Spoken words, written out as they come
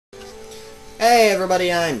Hey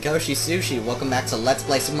everybody, I'm Koshi Sushi. Welcome back to Let's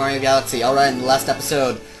Play Super Mario Galaxy. Alright, in the last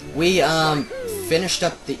episode, we finished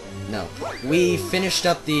up the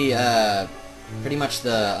pretty much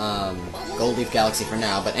the Gold Leaf Galaxy for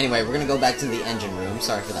now. But anyway, we're gonna go back to the engine room.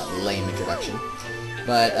 Sorry for that lame introduction.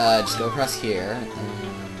 But just go across here, and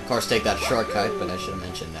of course take that shortcut. But I should have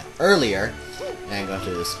mentioned that earlier. And go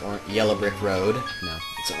to this yellow brick road. No,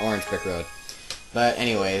 it's an orange brick road. But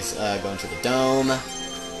anyways, go into the dome.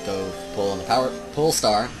 Go pull on the pull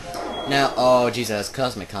star. Now, oh jeez, that's a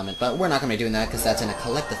cosmic comment, but we're not going to be doing that because that's in a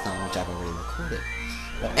collectathon, which I've already recorded.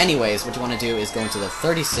 But anyways, what you want to do is go into the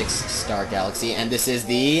 36-star galaxy, and this is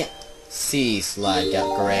the Sea Slide.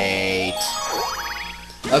 Great.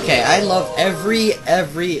 Okay, I love every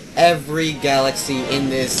galaxy in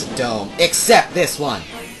this dome, except this one.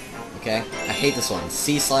 Okay, I hate this one,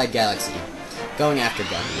 Sea Slide Galaxy. Going after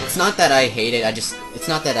Gun. It's not that I hate it, it's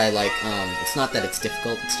not that I like, it's not that it's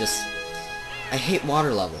difficult, it's just, I hate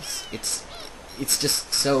water levels. It's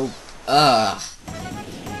just so,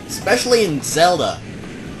 especially in Zelda,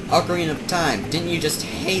 Ocarina of Time. Didn't you just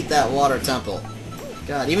hate that water temple?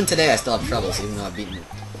 God, even today I still have troubles, even though I've beaten it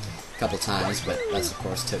a couple times, but that's of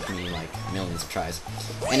course took me like millions of tries.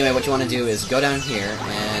 Anyway, what you want to do is go down here,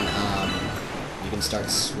 and, you can start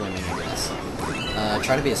swimming, I guess.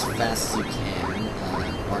 Try to be as fast as you can,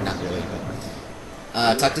 or not really,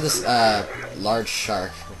 but talk to this large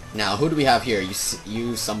shark. Now, who do we have here?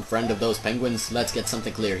 You some friend of those penguins? Let's get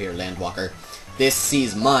something clear here, Landwalker. This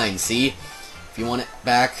sea's mine, see? If you want it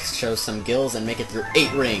back, show some gills and make it through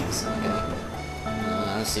 8 rings. Okay.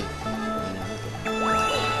 I don't see.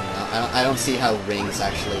 I don't see how rings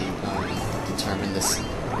actually determine this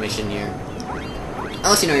mission here.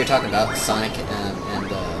 Unless you know what you're talking about, Sonic and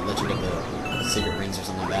Legend of the Secret Rings or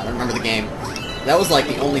something like that. I don't remember the game. That was like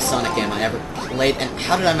the only Sonic game I ever played, and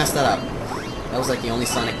how did I mess that up? That was like the only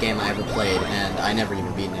Sonic game I ever played, and I never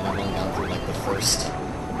even beaten it. I've only gone through like the first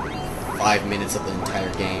 5 minutes of the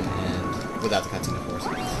entire game, and without the cutscene, of course.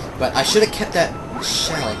 But I should have kept that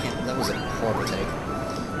shell. I can't. That was a horrible take.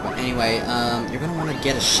 But anyway, you're gonna want to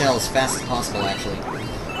get a shell as fast as possible. Actually,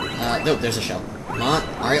 no, there's a shell. Come on,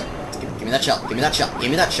 Mario. Give me that shell. Give me that shell. Give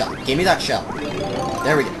me that shell. Give me that shell.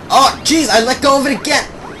 There we go. Oh, jeez, I let go of it again.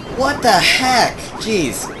 What the heck?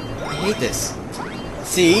 Jeez, I hate this.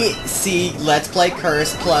 See, Let's Play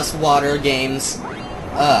Curse plus water games.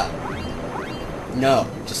 No,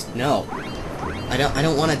 just no. I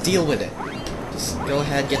don't want to deal with it. Just go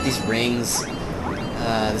ahead, get these rings.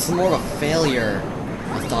 This is more of a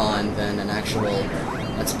failure-a-thon than an actual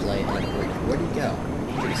Let's Play. Where do you go?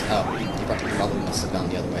 Jeez. Oh, you probably must have gone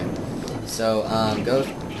the other way. So, go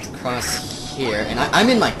across here, and I'm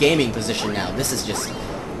in my gaming position now. This is just,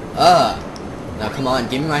 now come on,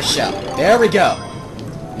 give me my shell. There we go.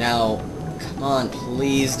 Now, come on,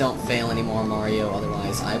 please don't fail anymore, Mario,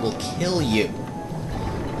 otherwise I will kill you.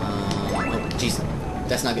 Oh, jeez,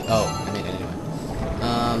 that's not good. Oh, I made it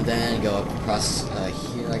anyway. Then go across,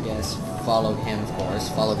 here, I guess. Follow him, of course.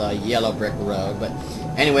 Follow the yellow brick road, but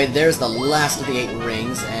anyway, there's the last of the 8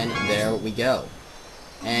 rings, and there we go.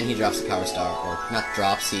 And he drops the Power Star, or not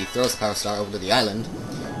drops, he throws the Power Star over to the island.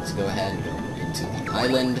 Let's go ahead and go into the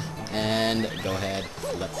island, and go ahead,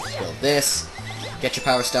 let's build this. Get your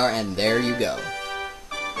Power Star, and there you go.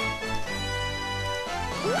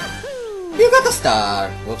 You got the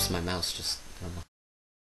star! Whoops, my mouse just...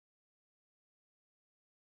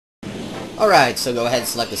 Alright, so go ahead and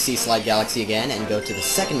select the Sea Slide Galaxy again, and go to the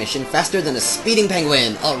second mission, Faster Than a Speeding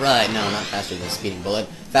Penguin! Alright, no, not Faster Than a Speeding Bullet,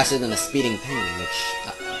 Faster Than a Speeding Penguin, which...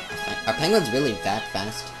 are penguins really that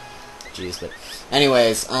fast? Jeez, but...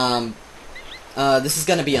 Anyways, this is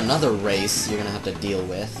gonna be another race you're gonna have to deal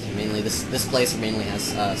with. Mainly, this place mainly has,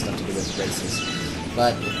 stuff to do with races.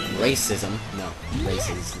 But, racism? No,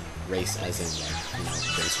 races. Race as in, like,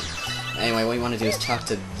 racism. Anyway, what you want to do is talk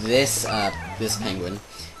to this, this penguin.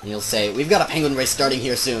 And you'll say, we've got a penguin race starting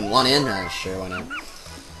here soon. Want in? Sure, why not?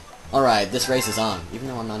 Alright, this race is on. Even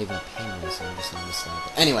though I'm not even a penguin, so I'm just on this side.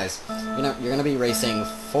 But anyways, you're gonna be racing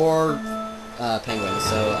 4 penguins,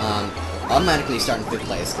 so automatically you start in 5th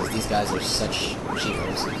place, because these guys are such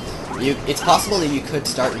cheaters. It's possible that you could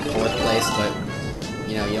start in 4th place, but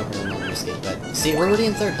you know, you don't really want to risk it. But see, we're already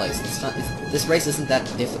in 3rd place. This race isn't that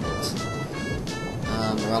difficult.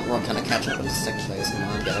 We're kind of catching up in 2nd place. Come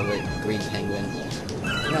on, get a green penguin.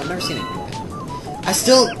 You know, I've never seen a green penguin. I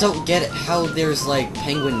still don't get it how there's like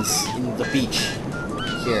penguins in the beach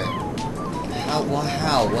here. How?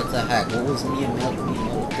 What the heck? What was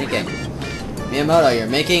Miyamoto thinking? Miyamoto, you're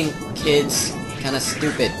making kids kind of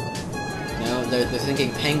stupid. You know, they're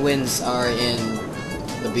thinking penguins are in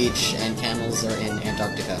the beach and camels are in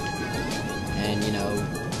Antarctica. And, you know,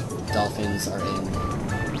 dolphins are in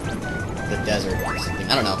the desert or something.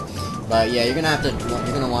 I don't know. But yeah, you're gonna have to,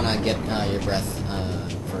 you're gonna want to get your breath,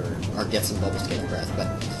 or get some bubbles to get your breath.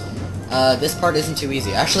 But this part isn't too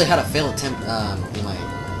easy. I actually had a failed attempt in my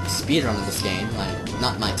speed run of this game.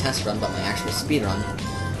 Not my test run, but my actual speed run.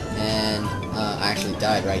 And I actually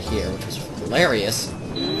died right here, which was hilarious.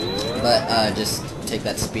 But just take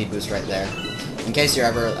that speed boost right there. In case you're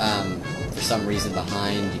ever, for some reason,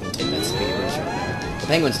 behind, you can take that speed boost right there. The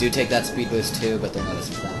penguins do take that speed boost too, but they're not as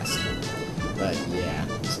fast. But yeah,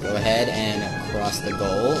 just go ahead and cross the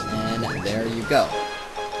goal, and there you go.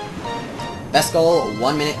 Best goal,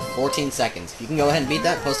 1 minute, 14 seconds. If you can go ahead and beat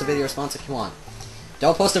that, post a video response if you want.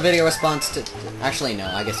 Don't post a video response to... Actually, no,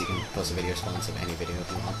 I guess you can post a video response of any video if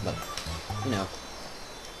you want, but, you know,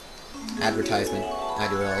 advertisement, I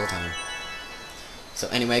do it all the time. So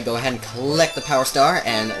anyway, go ahead and collect the Power Star,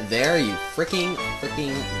 and there you freaking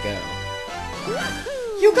go.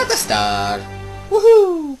 You got the star!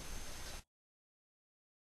 Woohoo!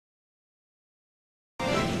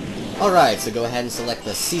 Alright, so go ahead and select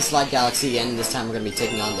the Sea Slide Galaxy, and this time we're going to be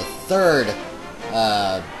taking on the third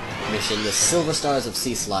mission, the Silver Stars of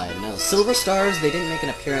Sea Slide. Now, Silver Stars, they didn't make an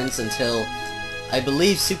appearance until, I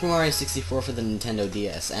believe, Super Mario 64 for the Nintendo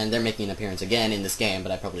DS, and they're making an appearance again in this game,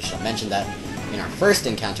 but I probably should have mentioned that in our first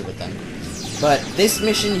encounter with them. But this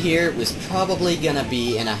mission here was probably gonna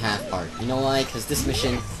be in a half part. You know why? Because this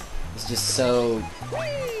mission is just so,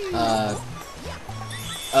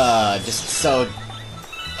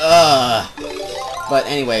 But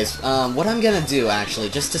anyways, what I'm gonna do, actually,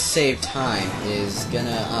 just to save time, is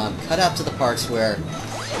gonna, cut out to the parts where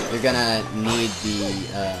you're gonna need the,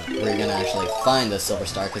 where you're gonna actually find the Silver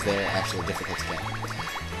Star, because they're actually difficult to get.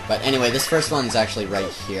 But anyway, this first one's actually right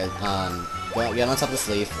here. Get on top of this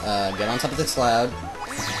leaf, get on top of this cloud,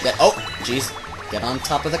 oh, jeez, get on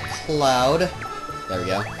top of the cloud, there we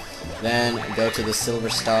go. Then go to the Silver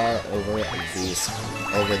Star over this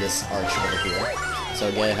arch over here. So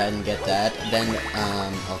go ahead and get that. Then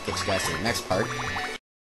I'll get you guys to the next part.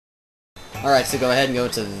 Alright, so go ahead and go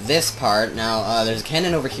to this part. Now, there's a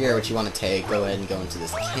cannon over here which you want to take. Go ahead and go into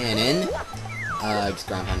this cannon. Just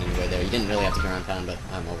ground pound anyway there. You didn't really have to ground pound, but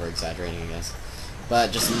I'm over-exaggerating, I guess.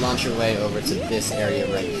 But just launch your way over to this area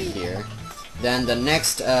right here. Then the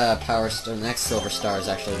next the next Silver Star is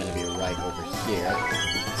actually going to be right over here.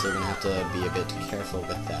 So you're going to have to be a bit careful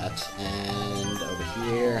with that. And over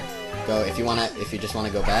here, if you just want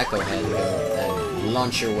to go back, go ahead and go and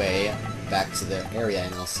launch your way back to the area,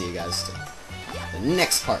 and I'll see you guys to the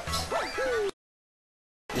next part.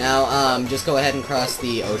 Now, just go ahead and cross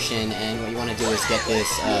the ocean, and what you want to do is get this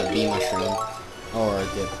bee mushroom, or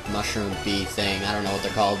the mushroom bee thing, I don't know what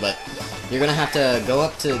they're called, but you're gonna have to go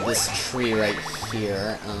up to this tree right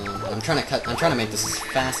here. I'm trying to make this as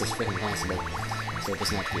fast as freaking possible, so it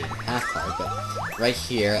doesn't have to be half part, but right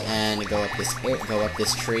here, and go up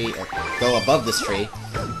this tree, or go above this tree,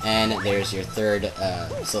 and there's your third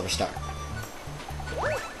Silver Star.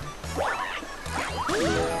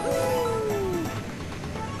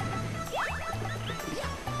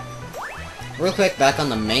 Real quick, back on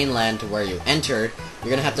the mainland to where you entered,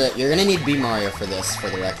 you're gonna need Bee Mario for this, for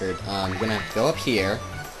the record. You're gonna have to go up here.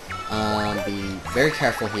 Be very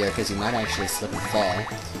careful here, because you might actually slip and fall.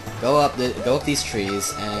 Go up these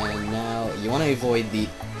trees, and now you want to avoid these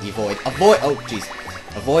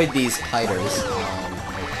spiders.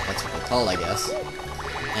 That's what they're called, I guess.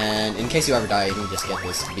 And in case you ever die, you can just get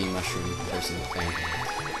this bee mushroom person thing.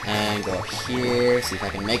 And go up here, see if I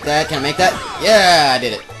can make that. Can I make that? Yeah, I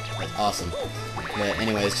did it. That's awesome. But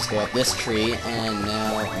anyways, just go up this tree, and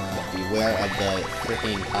now beware of the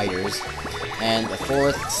freaking spiders. And the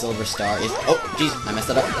fourth Silver Star is... Oh, jeez, I messed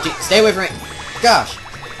that up. Jeez, stay away from it! Gosh!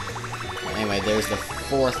 Anyway, there's the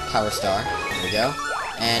fourth Power Star. There we go.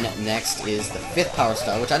 And next is the fifth Power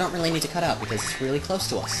Star, which I don't really need to cut out because it's really close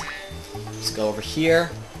to us. Just go over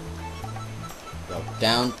here. Go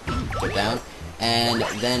down, and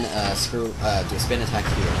then do a spin attack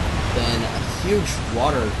here. Then a huge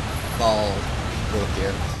waterfall over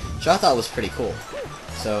here, which I thought was pretty cool.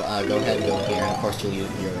 So go ahead and go here, and of course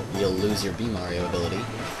you'll lose your Bee Mario ability.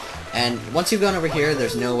 And once you've gone over here,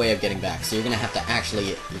 there's no way of getting back. So you're gonna have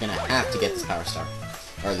to get this Power Star,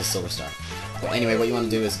 or the Silver Star. So anyway, what you want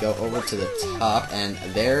to do is go over to the top, and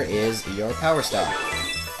there is your Power Star.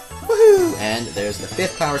 Woohoo! And there's the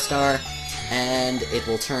fifth Power Star, and it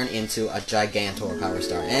will turn into a Gigantor Power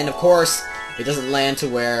Star. And of course, it doesn't land to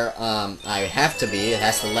where I have to be. It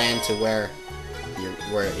has to land to where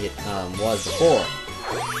it was before,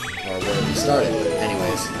 or where we started. But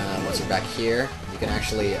anyways, once you're back here, you can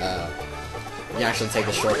actually take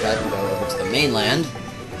the shortcut and go over to the mainland,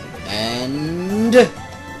 and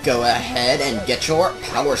Go ahead and get your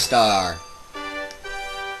Power Star.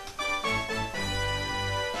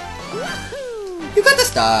 You got the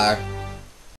star.